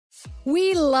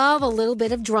We love a little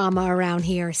bit of drama around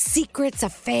here. Secrets,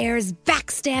 affairs,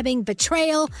 backstabbing,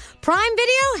 betrayal. Prime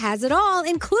Video has it all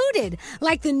included,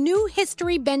 like the new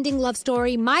history-bending love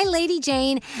story, My Lady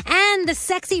Jane, and the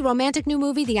sexy romantic new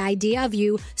movie, The Idea of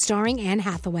You, starring Anne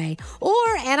Hathaway. Or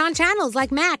add-on channels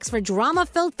like Max for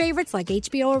drama-filled favorites like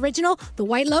HBO original, The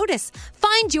White Lotus.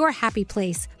 Find your happy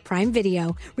place. Prime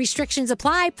Video. Restrictions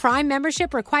apply. Prime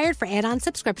membership required for add-on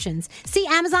subscriptions. See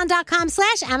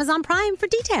Amazon.com/Amazon Prime for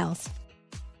details.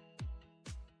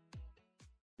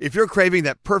 If you're craving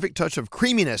that perfect touch of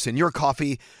creaminess in your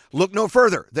coffee, look no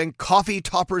further than Coffee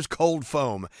Topper's Cold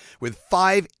Foam with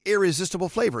 5 irresistible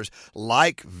flavors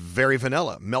like very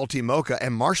vanilla, melty mocha,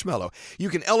 and marshmallow. You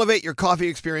can elevate your coffee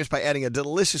experience by adding a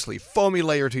deliciously foamy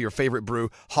layer to your favorite brew,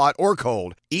 hot or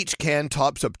cold. Each can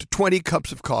tops up to 20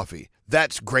 cups of coffee.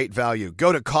 That's great value.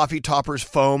 Go to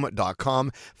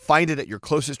coffeetoppersfoam.com, find it at your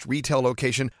closest retail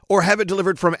location, or have it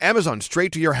delivered from Amazon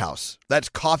straight to your house. That's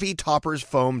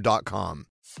coffeetoppersfoam.com.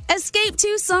 Escape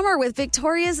to summer with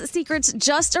Victoria's Secret's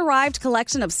just arrived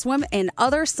collection of swim and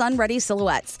other sun-ready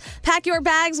silhouettes. Pack your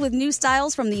bags with new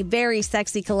styles from the Very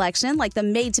Sexy collection, like the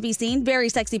made-to-be-seen Very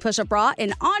Sexy push-up bra,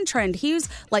 and on-trend hues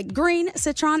like green,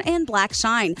 citron, and black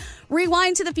shine.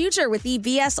 Rewind to the future with the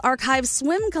VS Archive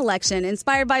Swim collection,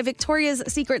 inspired by Victoria's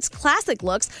Secret's classic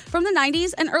looks from the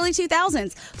 90s and early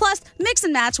 2000s. Plus, mix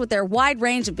and match with their wide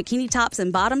range of bikini tops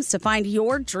and bottoms to find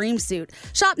your dream suit.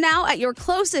 Shop now at your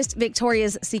closest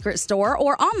Victoria's Secret store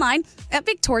or online at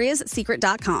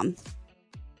victoriassecret.com.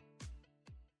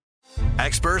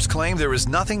 Experts claim there is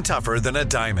nothing tougher than a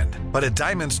diamond. But at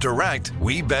Diamonds Direct,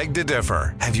 we beg to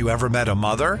differ. Have you ever met a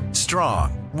mother?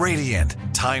 Strong, radiant,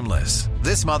 timeless.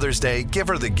 This Mother's Day, give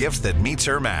her the gift that meets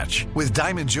her match. With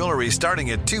diamond jewelry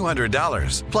starting at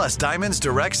 $200. Plus Diamonds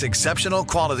Direct's exceptional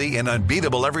quality and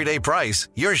unbeatable everyday price,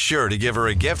 you're sure to give her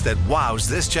a gift that wows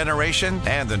this generation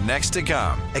and the next to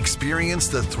come. Experience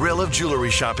the thrill of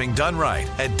jewelry shopping done right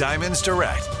at Diamonds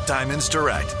Direct. Diamonds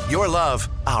Direct. Your love,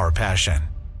 our passion.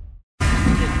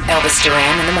 Elvis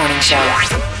Duran in the Morning Show.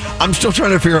 I'm still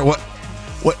trying to figure out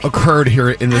what occurred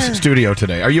here in this studio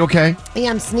today. Are you okay? Yeah,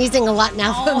 I'm sneezing a lot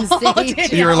now from the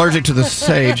stage. You're allergic to the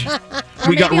sage.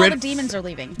 We got rid. All the demons are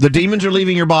leaving. The demons are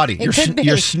leaving your body. It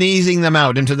You're sneezing them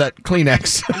out into that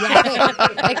Kleenex. Yeah,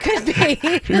 it could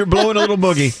be. You're blowing a little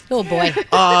boogie. Oh boy.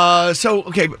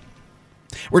 Okay,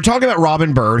 we're talking about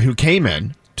Robin Bird, who came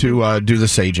in to do the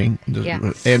saging.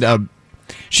 Yeah. And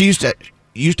she used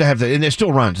to have and it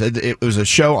still runs. It was a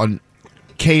show on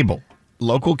cable,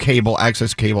 local cable,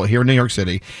 access cable here in New York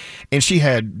City, and she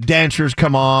had dancers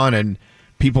come on, and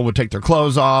people would take their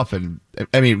clothes off, and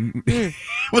I mean, it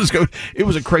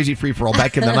was a crazy free for all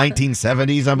back in the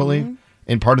 1970s, I believe,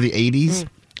 and part of the 80s.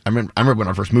 I remember when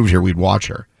I first moved here, we'd watch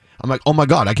her. I'm like, oh my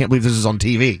god, I can't believe this is on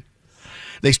TV.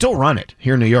 They still run it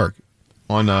here in New York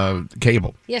on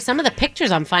cable. Yeah, some of the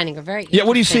pictures I'm finding are very Yeah,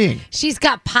 what are you seeing? She's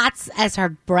got pots as her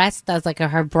breast, as like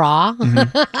her bra.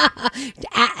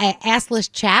 Assless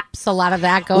chaps, a lot of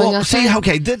that going on. See,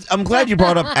 okay, I'm glad you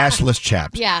brought up assless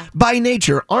chaps. Yeah. By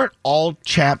nature, aren't all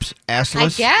chaps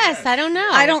assless? I guess. I don't know.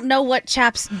 I don't know what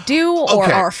chaps do or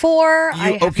are for.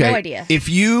 I have no idea. If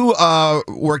you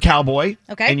were a cowboy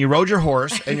and you rode your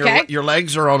horse and your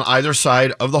legs are on either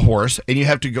side of the horse and you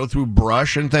have to go through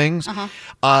brush and things,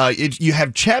 you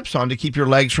have chaps on to keep your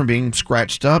legs from being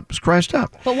scratched up.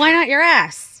 But why not your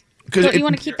ass? Don't you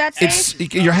want to keep that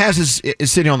safe? Your ass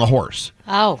is sitting on the horse.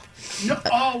 Oh. No,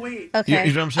 oh, wait. Okay.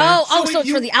 You know what I'm saying? So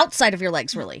it's for the outside of your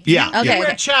legs, really? Yeah. Okay. You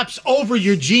wear chaps over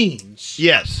your jeans.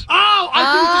 Yes. Oh, I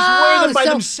think you just wear them by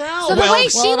themselves. So the way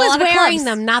she was wearing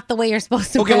them, not the way you're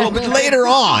supposed to wear them. But later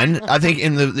on, I think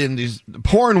in these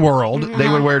porn world, they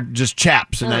would wear just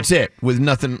chaps, and that's it, with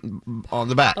nothing on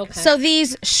the back. Okay. So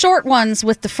these short ones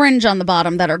with the fringe on the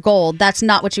bottom that are gold, that's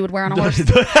not what you would wear on a horse?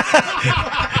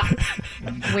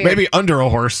 Weird. Maybe under a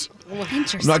horse.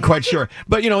 Interesting. I'm not quite sure.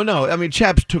 But, no, I mean,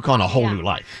 chaps took on a whole new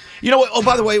life. You know what? Oh,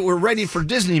 by the way, we're ready for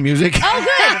Disney music. Oh,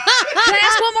 good. Can I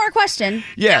ask one more question?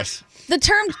 Yes. The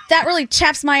term, that really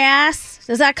chaps my ass,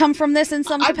 does that come from this in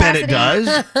some capacity? I bet it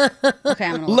does. Okay,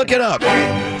 I'm going to look it up.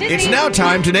 It's now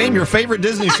time to name your favorite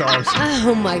Disney songs.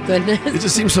 Oh, my goodness. It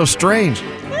just seems so strange.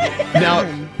 Now,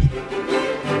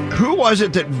 who was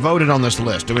it that voted on this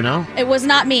list? Do we know? It was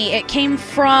not me. It came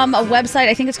from a website.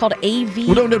 I think it's called AV.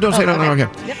 Well, don't say no.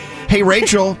 Okay. Yep. Hey,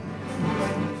 Rachel.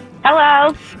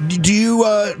 Hello. Do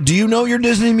you know your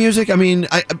Disney music? I mean,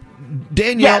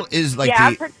 Danielle is like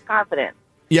I'm pretty confident.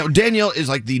 Yeah, Danielle is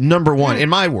like the number one, in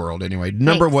my world anyway,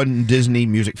 number one Disney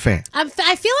music fan. I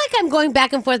feel like I'm going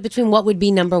back and forth between what would be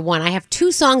number one. I have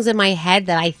 2 songs in my head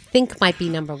that I think might be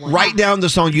number one. Write down the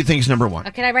song you think is number one.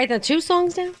 Can I write the 2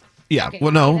 songs down? Yeah, Okay,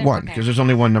 well, no, okay, one, okay. because there's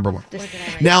only one number one.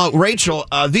 Now, Rachel,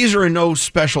 these are in no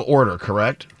special order,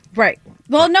 correct? Right.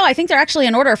 Well, no, I think they're actually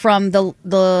in order from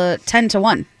the 10 to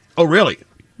 1. Oh, really?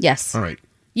 Yes. All right.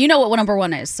 You know what number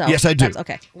 1 is, so. Yes, I do. that's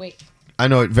okay. Wait. I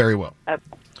know it very well.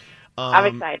 I'm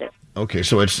excited. Okay,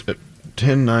 so it's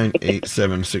 10, 9, 8,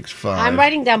 7, 6, 5. I'm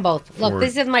writing down both. Look, 4.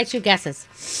 these are my 2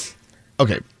 guesses.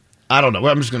 Okay. I don't know.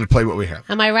 I'm just going to play what we have.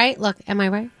 Am I right? Look, am I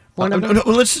right? One of them? No,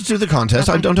 let's just do the contest.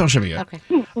 Okay. Don't show me yet. Okay.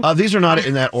 These are not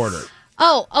in that order.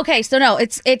 Oh, okay. So no,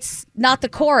 it's not the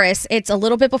chorus. It's a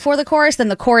little bit before the chorus. Then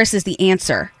the chorus is the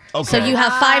answer. Okay. So you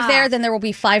have 5 there. Then there will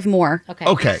be 5 more.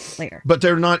 Okay. Later. But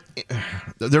they're not.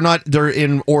 They're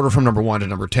in order from number 1 to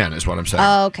number 10 is what I'm saying.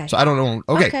 Oh, okay. So I don't know.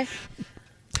 Okay.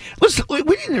 We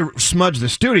need to smudge the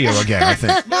studio again, I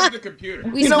think. Smudge the computer.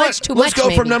 We You know what? smudged too Let's much, go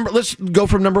maybe. from let's go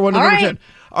from number 1 to All number right. 10.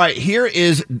 All right, here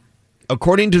is,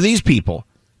 according to these people,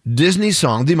 Disney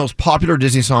song, the most popular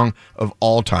Disney song of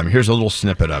all time. Here's a little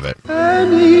snippet of it.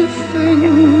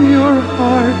 Anything your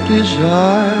heart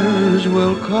desires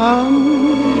will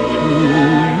come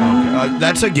to.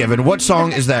 That's a given. What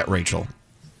song is that, Rachel?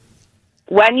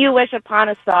 When You Wish Upon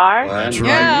a Star. That's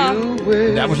right.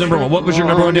 That was number 1. What was your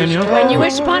number 1, Danielle? When You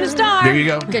Wish Upon a Star. There you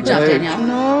go. Good job,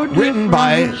 Danielle. Written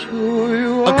by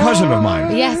a cousin of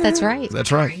mine. Yes, that's right.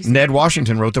 That's right. Ned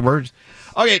Washington wrote the words.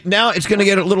 Okay, now it's going to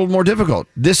get a little more difficult.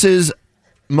 This is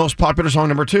most popular song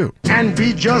number 2. And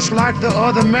be just like the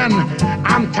other men.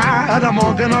 I'm tired of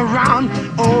moving around.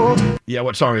 Oh. Yeah,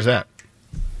 what song is that?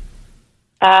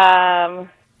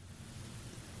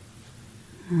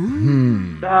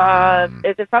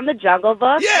 Is it from the Jungle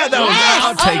Book? Yeah, that was.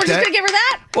 I'll Oh, take we're just that. gonna give her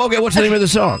that. Well, okay, what's the name of the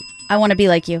song? I want to be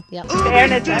like you. Yep.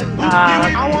 Fairness,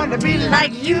 I want to be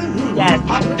like you. yes.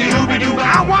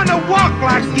 I want to walk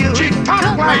like you.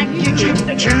 Talk like you.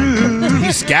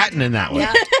 He's scatting in that one.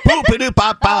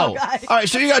 Boop-a-doop-pop-pow. All right,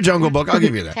 so you got Jungle Book. I'll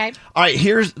give you that. Okay. All right,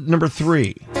 here's number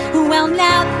 3. Well,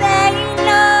 now they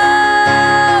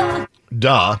know.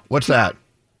 Duh. What's that?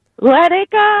 Let it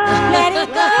go. Let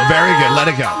it go. Very good. Let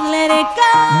it go. Let it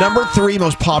go. Number 3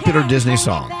 most popular Disney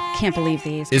song. Can't believe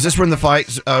these. Is this when the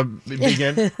fights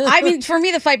begin? I mean, for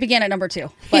me, the fight began at number 2.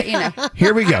 But you know.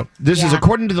 Here we go. This is,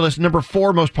 according to the list, number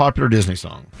 4 most popular Disney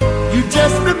song. You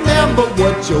just remember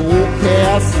what your old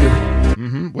past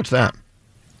said. What's that?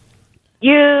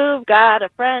 You've got a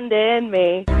friend in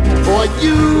me. Boy,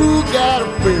 you got a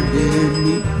friend in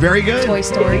me. Very good. Toy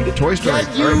Story. Toy Story.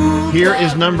 All right. Here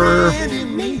is number 5.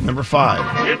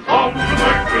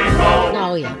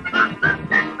 Oh, yeah.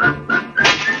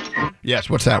 Yes,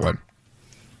 what's that one?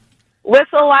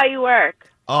 Whistle while you work.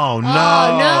 Oh, no.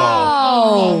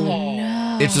 Oh,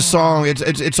 no. It's a song.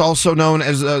 It's also known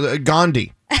as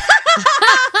Gandhi.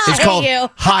 It's hate called you.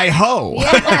 Hi Ho.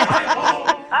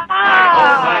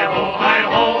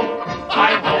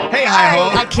 Hey, Hi Ho.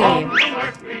 I'll kill you.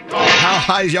 How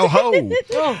high's yo ho?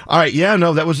 All right, yeah,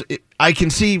 no, that was. I can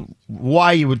see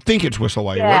why you would think it's Whistle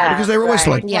While You Work, because they were right.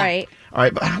 whistling. Yeah. Right. All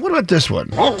right, but what about this one?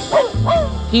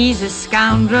 He's a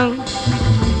scoundrel.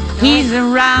 He's a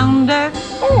rounder.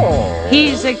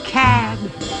 He's a cad.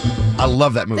 I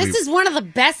love that movie. This is one of the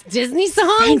best Disney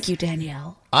songs. Thank you,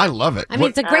 Danielle. I love it. I mean,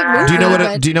 it's a great movie. do you know what?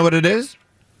 but- Do you know what it is?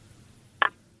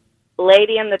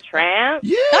 Lady and the Tramp.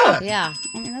 Yeah. Yeah.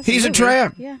 I mean, that's He's a movie.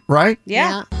 tramp. Yeah. Right?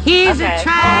 Yeah. He's Okay. a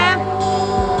tramp,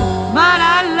 but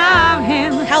I love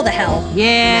him. How the hell?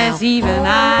 Yes, even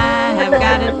I have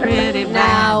got it pretty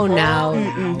bad. No,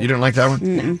 no. You didn't like that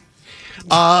one?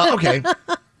 Okay.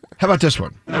 How about this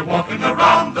one? They're walking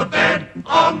around the bed,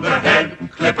 on their head,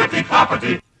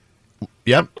 clippity-cloppity.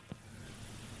 Yep.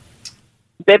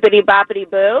 Bippity boppity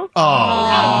boo.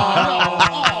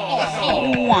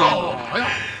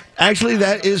 Actually,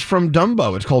 that is from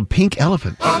Dumbo. It's called Pink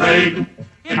Elephant. Parade.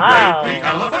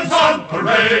 Elephants on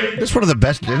parade. That's one of the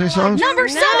best Disney songs. Number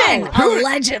 7. Who-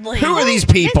 Allegedly. Who are these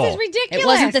people? This is ridiculous. It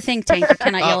wasn't the think tank. You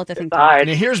cannot yell at the think tank. Sorry. And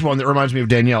here's one that reminds me of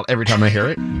Danielle every time I hear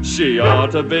it. She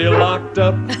ought to be locked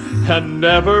up and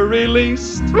never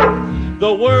released.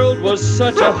 The world was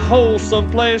such a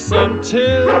wholesome place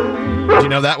until... Do you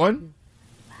know that one?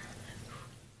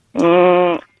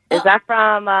 Is that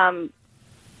from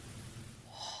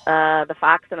The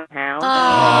Fox and the Hound?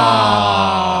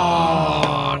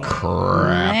 Oh,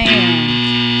 crap.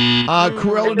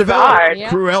 Cruella de Vil. hard.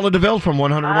 Cruella de Vil from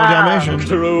 101 Dalmatians.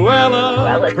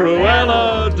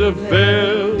 Cruella de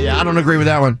Vil. Yeah, I don't agree with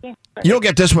that one. You'll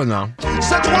get this one, though.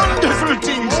 Such wonderful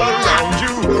things around you.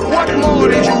 What more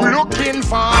did you looking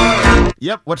for?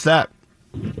 Yep, what's that?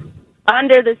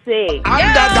 Under the Sea.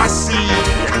 Under the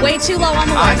sea. Way too low on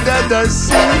the list. Under the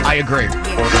sea. I agree.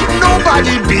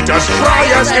 Nobody beat us,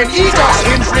 fry us, and eat us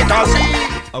in fricassee.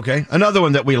 Okay, another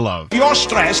one that we love. You're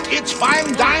stressed. It's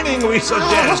fine dining, we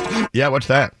suggest. Yeah, what's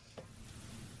that?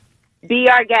 Be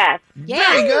our guest.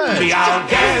 Very good. Be our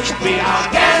guest, be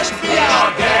our guest, be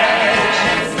our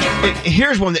guest.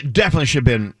 Here's one that definitely should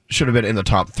have been in the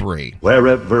top 3.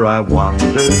 Wherever I wander,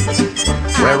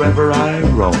 wherever I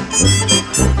roam,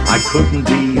 I couldn't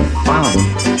be found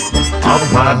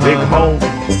of my big home.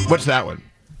 What's that one?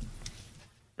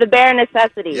 The bare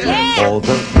necessities. All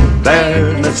the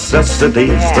bare necessities,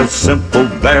 the simple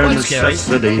bare What's scary?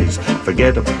 necessities.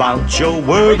 Forget about your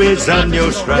worries and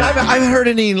your stress. Yeah, I haven't heard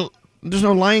any. There's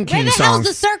no Lion King Where the song. hell's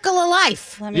the circle of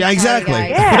life? Yeah, exactly.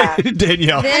 Yeah.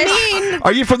 Danielle. This-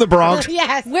 Are you from the Bronx?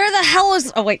 Yes. Where the hell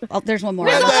is... Oh, wait. Oh, there's one more.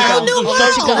 Where's the whole new world?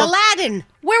 Aladdin.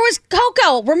 Where was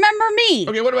Coco? Remember me?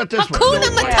 Okay, what about this Hakuna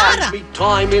Matata. Me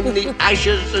time in the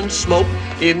ashes and smoke.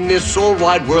 In this all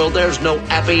wide world, there's no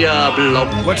happier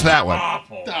bloke. What's that one?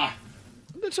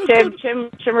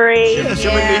 Chimmery.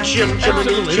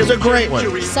 It's a great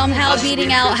one. Somehow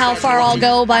beating out How Far I'll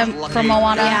Go from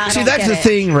Moana. I See, don't that's get the it.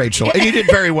 thing, Rachel. And you did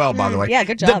very well, by the way. Yeah,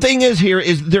 good job. The thing is here,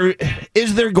 is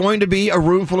there going to be a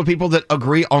room full of people that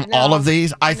agree on all of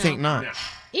these? I think not.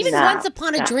 Even Once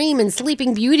Upon a Dream and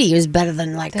Sleeping Beauty is better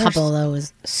than like a couple of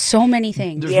those. So many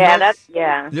things.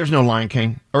 There's no Lion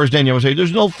King. Or as Danielle would say,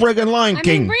 there's no friggin' Lion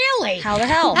King. Really? How the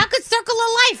hell? How could Circle of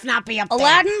Life not be up there?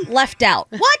 Aladdin left out.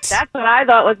 What? That's what I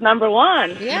thought was number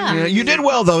 1. Yeah, you did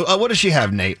well, though. What does she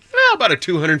have, Nate? Well, about a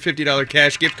 $250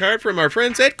 cash gift card from our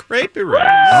friends at Crepe Erase.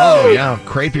 Oh, yeah,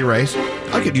 Crepe Erase.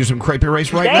 I could use some Crepe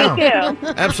Erase right Thank now. you.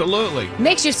 Absolutely.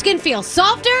 Makes your skin feel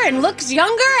softer and looks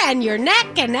younger, and your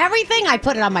neck and everything. I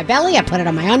put it on my belly, I put it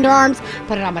on my underarms,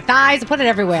 put it on my thighs, I put it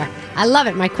everywhere. I love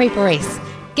it, my Crepe Erase.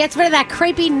 Gets rid of that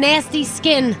crepey, nasty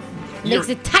skin. Makes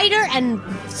it tighter and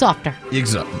softer.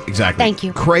 Exactly. Thank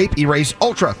you. Crepe Erase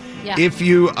Ultra. Yeah. If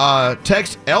you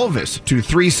text Elvis to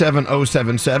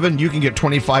 37077, you can get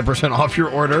 25% off your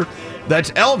order. That's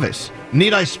Elvis.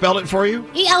 Need I spell it for you?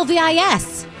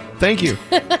 ELVIS. Thank you.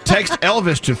 Text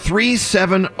Elvis to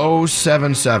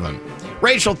 37077.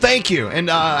 Rachel, thank you, and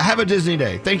have a Disney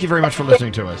day. Thank you very much for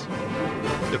listening to us.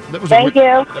 That was Thank you.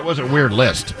 That was a weird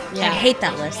list. I hate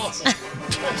that list.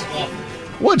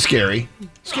 What's Scary?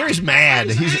 Scary's mad.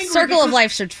 He's Circle of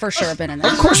Life should for sure have been in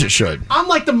there. Of course it should. I'm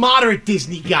like the moderate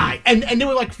Disney guy. And there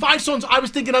were like 5 songs I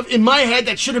was thinking of in my head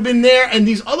that should have been there, and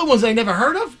these other ones I never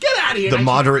heard of. Get out of here. The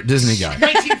moderate Disney guy.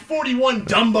 1941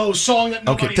 Dumbo song that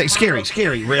Okay, thanks.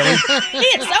 Scary, really? He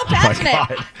is so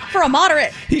passionate for a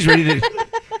moderate. He's ready to...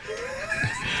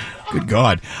 Good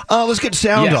God. Let's get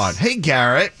sound Yes. on. Hey,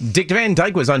 Garrett. Dick Van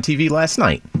Dyke was on TV last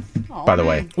night, by the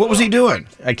way. What was he doing?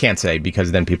 I can't say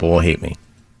because then people will hate me.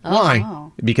 Why?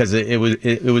 Because it was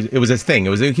his thing. He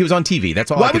was on TV.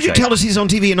 That's all. Why I could would you say. tell us he's on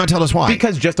TV and not tell us why?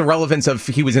 Because just the relevance of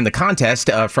he was in the contest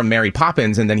from Mary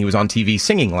Poppins, and then he was on TV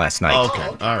singing last night. Okay,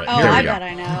 all right. Oh, There we I go. bet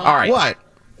I know. All right. What?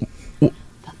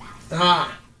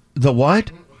 The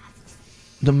what?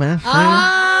 The math? Oh,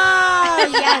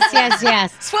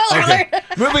 yes. Spoiler Okay. alert.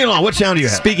 Moving along. What sound do you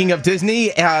have? Speaking of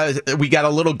Disney, we got a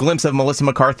little glimpse of Melissa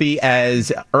McCarthy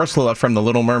as Ursula from The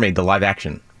Little Mermaid, the live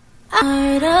action.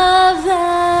 Part of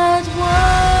that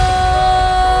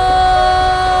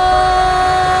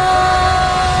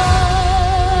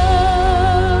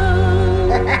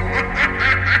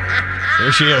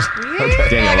There she is. Daniel loves that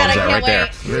can't right there.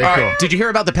 wait. Very All cool. right. Did you hear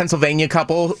about the Pennsylvania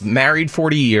couple married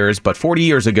 40 years, but 40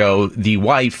 years ago, the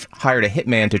wife hired a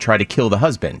hitman to try to kill the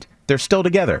husband? They're still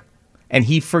together, and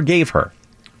he forgave her.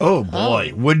 Oh,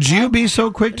 boy. Would you be so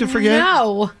quick to forget?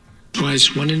 No.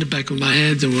 Twice, one in the back of my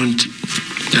head and one,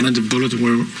 and the bullet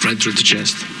went right through the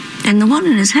chest. And the one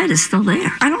in his head is still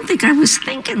there. I don't think I was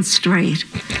thinking straight.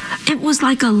 It was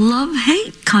like a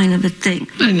love-hate kind of a thing.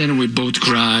 And then we both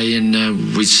cry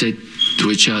and we say to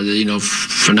each other, you know,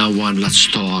 from now on, let's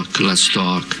talk, let's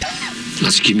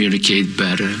communicate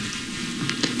better.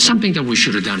 Something that we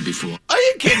should have done before. Are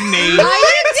you kidding me?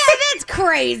 That's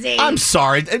crazy. I'm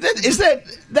sorry.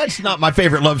 That's not my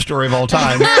favorite love story of all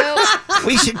time.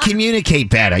 We should communicate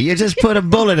better. You just put a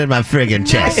bullet in my friggin'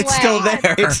 chest. It's still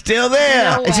there. It's still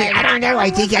there. No I said, way. I don't know. I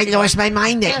think I lost my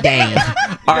mind that day.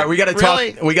 All right, we got to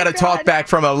Really? talk. We got to talk back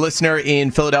from a listener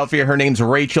in Philadelphia. Her name's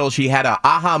Rachel. She had a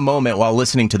aha moment while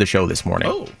listening to the show this morning.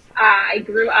 Oh. I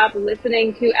grew up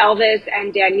listening to Elvis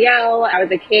and Danielle. I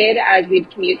was a kid as we'd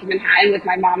commute to Manhattan with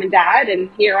my mom and dad, and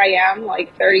here I am,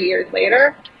 like 30 years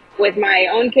later, with my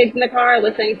own kids in the car,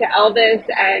 listening to Elvis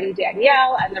and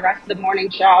Danielle and the rest of the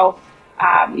morning show.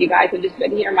 You guys have just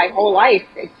been here my whole life.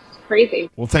 It's crazy.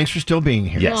 Well, thanks for still being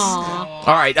here. Yes. All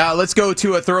right, let's go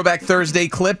to a Throwback Thursday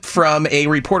clip from a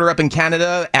reporter up in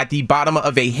Canada at the bottom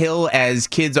of a hill as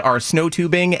kids are snow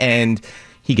tubing, and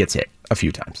he gets hit. a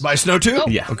few times. By snow too?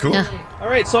 Yeah. Oh, cool. All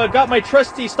right, so I've got my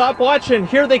trusty stopwatch, and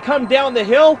here they come down the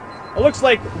hill. It looks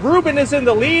like Ruben is in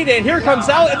the lead, and here comes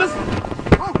Al. And this...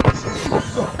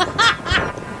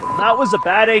 That was a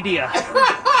bad idea.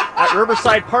 At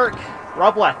Riverside Park,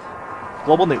 Rob Leth,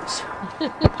 Global News.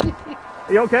 Are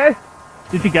you okay?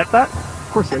 Did you get that? Of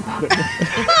course I got it.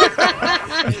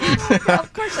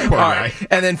 Of course I did. All right.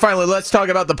 And then finally, let's talk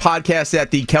about the podcast that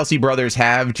the Kelsey brothers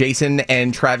have. Jason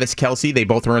and Travis Kelsey, they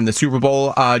both were in the Super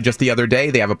Bowl just the other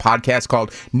day. They have a podcast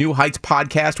called New Heights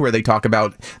Podcast where they talk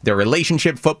about their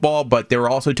relationship, football, but they were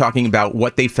also talking about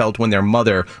what they felt when their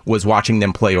mother was watching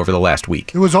them play over the last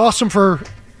week. It was awesome for,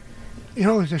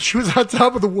 she was on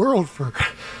top of the world for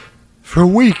a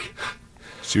week.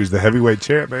 She was the heavyweight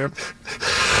champ, man.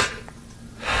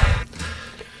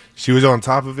 She was on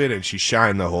top of it, and she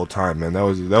shined the whole time, man. That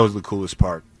was the coolest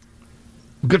part.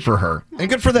 Good for her. And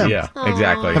good for them. Yeah,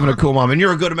 exactly. Having a cool mom. And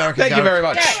you're a good American. Thank you very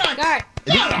much.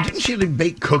 Didn't she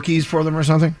bake cookies for them or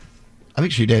something? I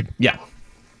think she did. Yeah.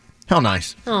 How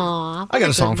nice. Aw. I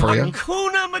got a song for you.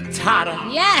 Hakuna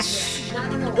Matata. Yes.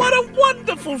 What a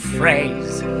wonderful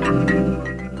phrase.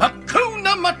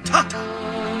 Hakuna Matata.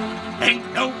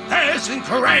 Ain't no passing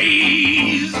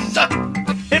craze.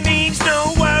 It means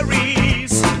no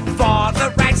worries for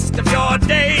the rest of your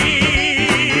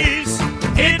days.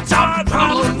 It's our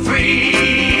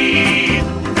problem-free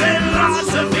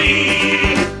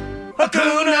philosophy.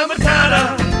 Hakuna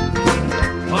Matata.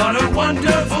 What a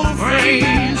wonderful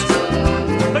phrase.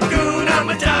 Hakuna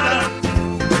Matata.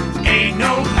 Ain't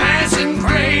no passing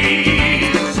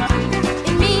craze.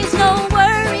 It means no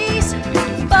worries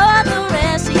for the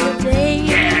rest of your days.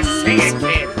 Yes, sing it,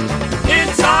 kid.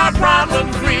 It's our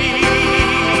problem-free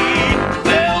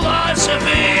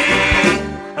philosophy.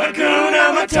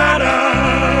 Hakuna Matata.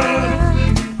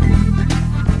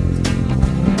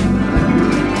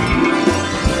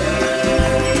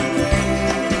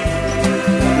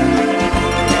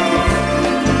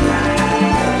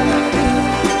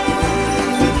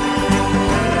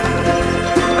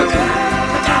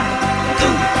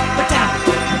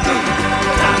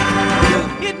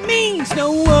 It means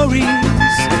no worries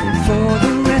for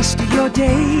the rest of your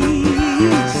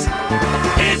days.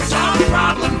 It's our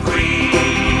problem-free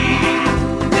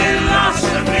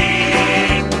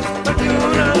philosophy.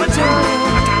 Hakuna Matata.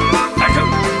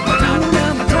 Hakuna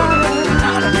Matata.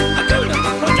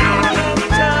 Hakuna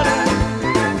Matata.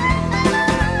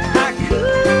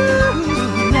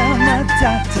 Hakuna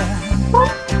Matata.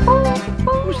 I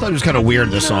always thought it was kind of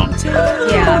weird, this song.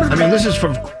 Yeah. I mean, this is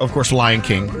from, of course, Lion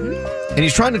King. And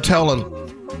he's trying to tell a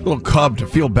little cub to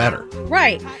feel better.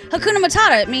 Right. Hakuna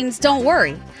Matata, it means don't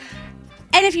worry.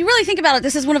 And if you really think about it,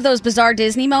 this is one of those bizarre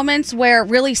Disney moments where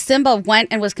really Simba went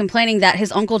and was complaining that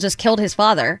his uncle just killed his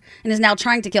father and is now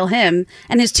trying to kill him.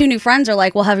 And his two new friends are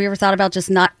like, well, have you ever thought about just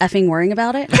not effing worrying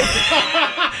about it?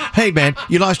 Hey, man,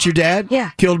 you lost your dad?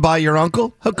 Yeah. Killed by your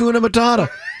uncle? Hakuna Matata.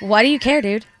 Why do you care,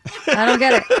 dude? I don't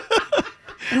get it.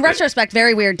 In retrospect,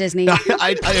 very weird Disney.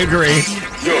 I agree.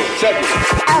 Yo, check it.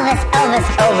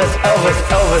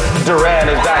 Elvis Duran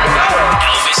is back in the show.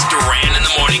 Elvis Duran in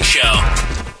the morning show.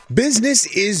 Business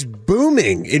is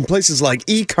booming in places like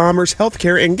e-commerce,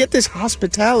 healthcare, and get this,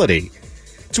 hospitality.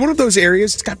 It's one of those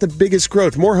areas that's got the biggest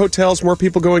growth. More hotels, more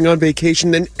people going on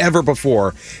vacation than ever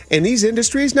before. And these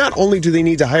industries, not only do they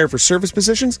need to hire for service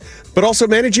positions, but also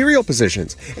managerial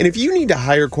positions. And if you need to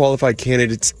hire qualified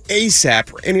candidates ASAP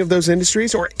for any of those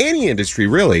industries, or any industry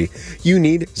really, you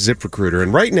need ZipRecruiter.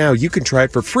 And right now, you can try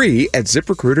it for free at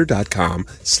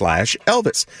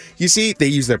ZipRecruiter.com/Elvis. You see, they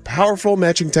use their powerful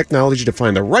matching technology to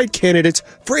find the right candidates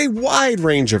for a wide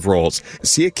range of roles.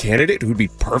 See a candidate who'd be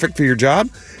perfect for your job?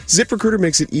 ZipRecruiter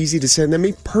makes it easy to send them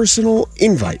a personal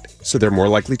invite, so they're more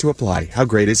likely to apply. How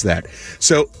great is that?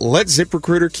 So let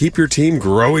ZipRecruiter keep your team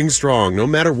growing strong, no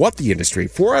matter what the industry.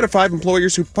 4 out of 5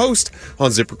 employers who post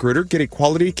on ZipRecruiter get a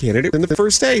quality candidate in the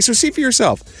first day. So see for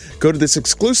yourself. Go to this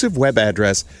exclusive web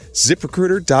address,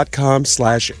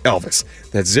 ZipRecruiter.com/Elvis.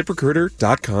 That's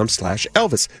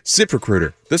ZipRecruiter.com/Elvis.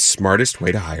 ZipRecruiter, the smartest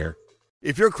way to hire.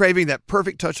 If you're craving that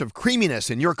perfect touch of creaminess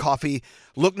in your coffee,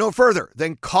 look no further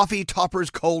than Coffee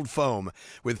Topper's Cold Foam.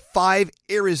 With 5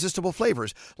 irresistible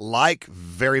flavors like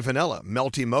Very Vanilla,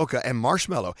 Melty Mocha, and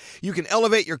Marshmallow. You can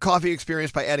elevate your coffee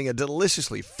experience by adding a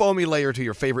deliciously foamy layer to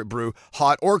your favorite brew,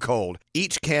 hot or cold.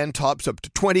 Each can tops up to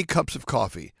 20 cups of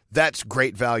coffee. That's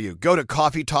great value. Go to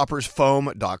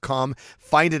CoffeeToppersFoam.com,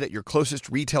 find it at your closest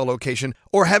retail location,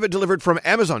 or have it delivered from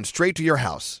Amazon straight to your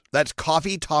house. That's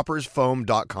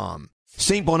CoffeeToppersFoam.com.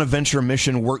 St. Bonaventure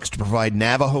Mission works to provide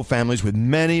Navajo families with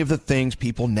many of the things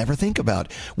people never think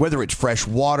about. Whether it's fresh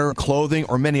water, clothing,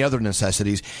 or many other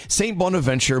necessities, St.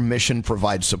 Bonaventure Mission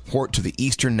provides support to the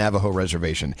Eastern Navajo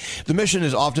Reservation. The mission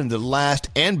is often the last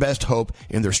and best hope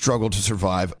in their struggle to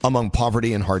survive among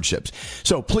poverty and hardships.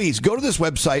 So please go to this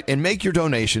website and make your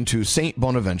donation to St.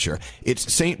 Bonaventure. It's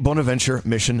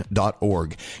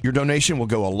stbonaventuremission.org. Your donation will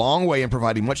go a long way in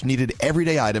providing much needed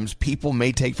everyday items people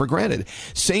may take for granted.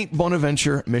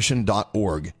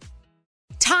 stbonaventuremission.org.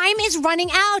 Time is running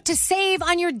out to save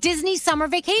on your Disney summer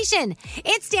vacation.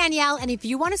 It's Danielle, and if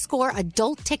you want to score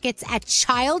adult tickets at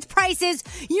child prices,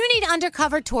 you need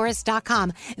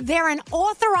UndercoverTourist.com. They're an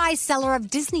authorized seller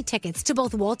of Disney tickets to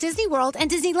both Walt Disney World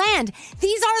and Disneyland.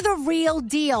 These are the real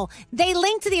deal. They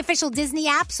link to the official Disney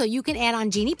app so you can add on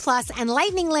Genie Plus and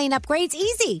Lightning Lane upgrades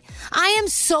easy. I am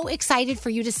so excited for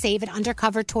you to save at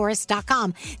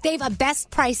UndercoverTourist.com. They have a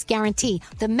best price guarantee.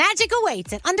 The magic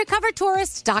awaits at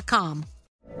UndercoverTourist.com.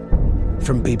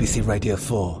 From BBC Radio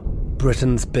 4,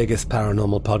 Britain's biggest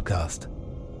paranormal podcast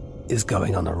is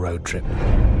going on a road trip.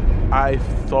 I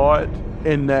thought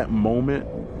in that moment,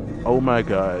 oh my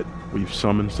God, we've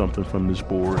summoned something from this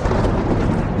board.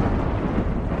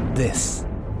 This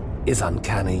is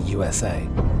Uncanny USA.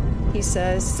 He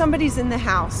says, somebody's in the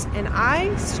house, and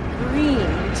I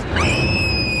screamed.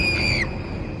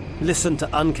 Listen to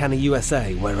Uncanny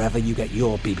USA wherever you get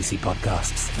your BBC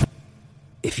podcasts,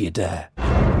 if you dare.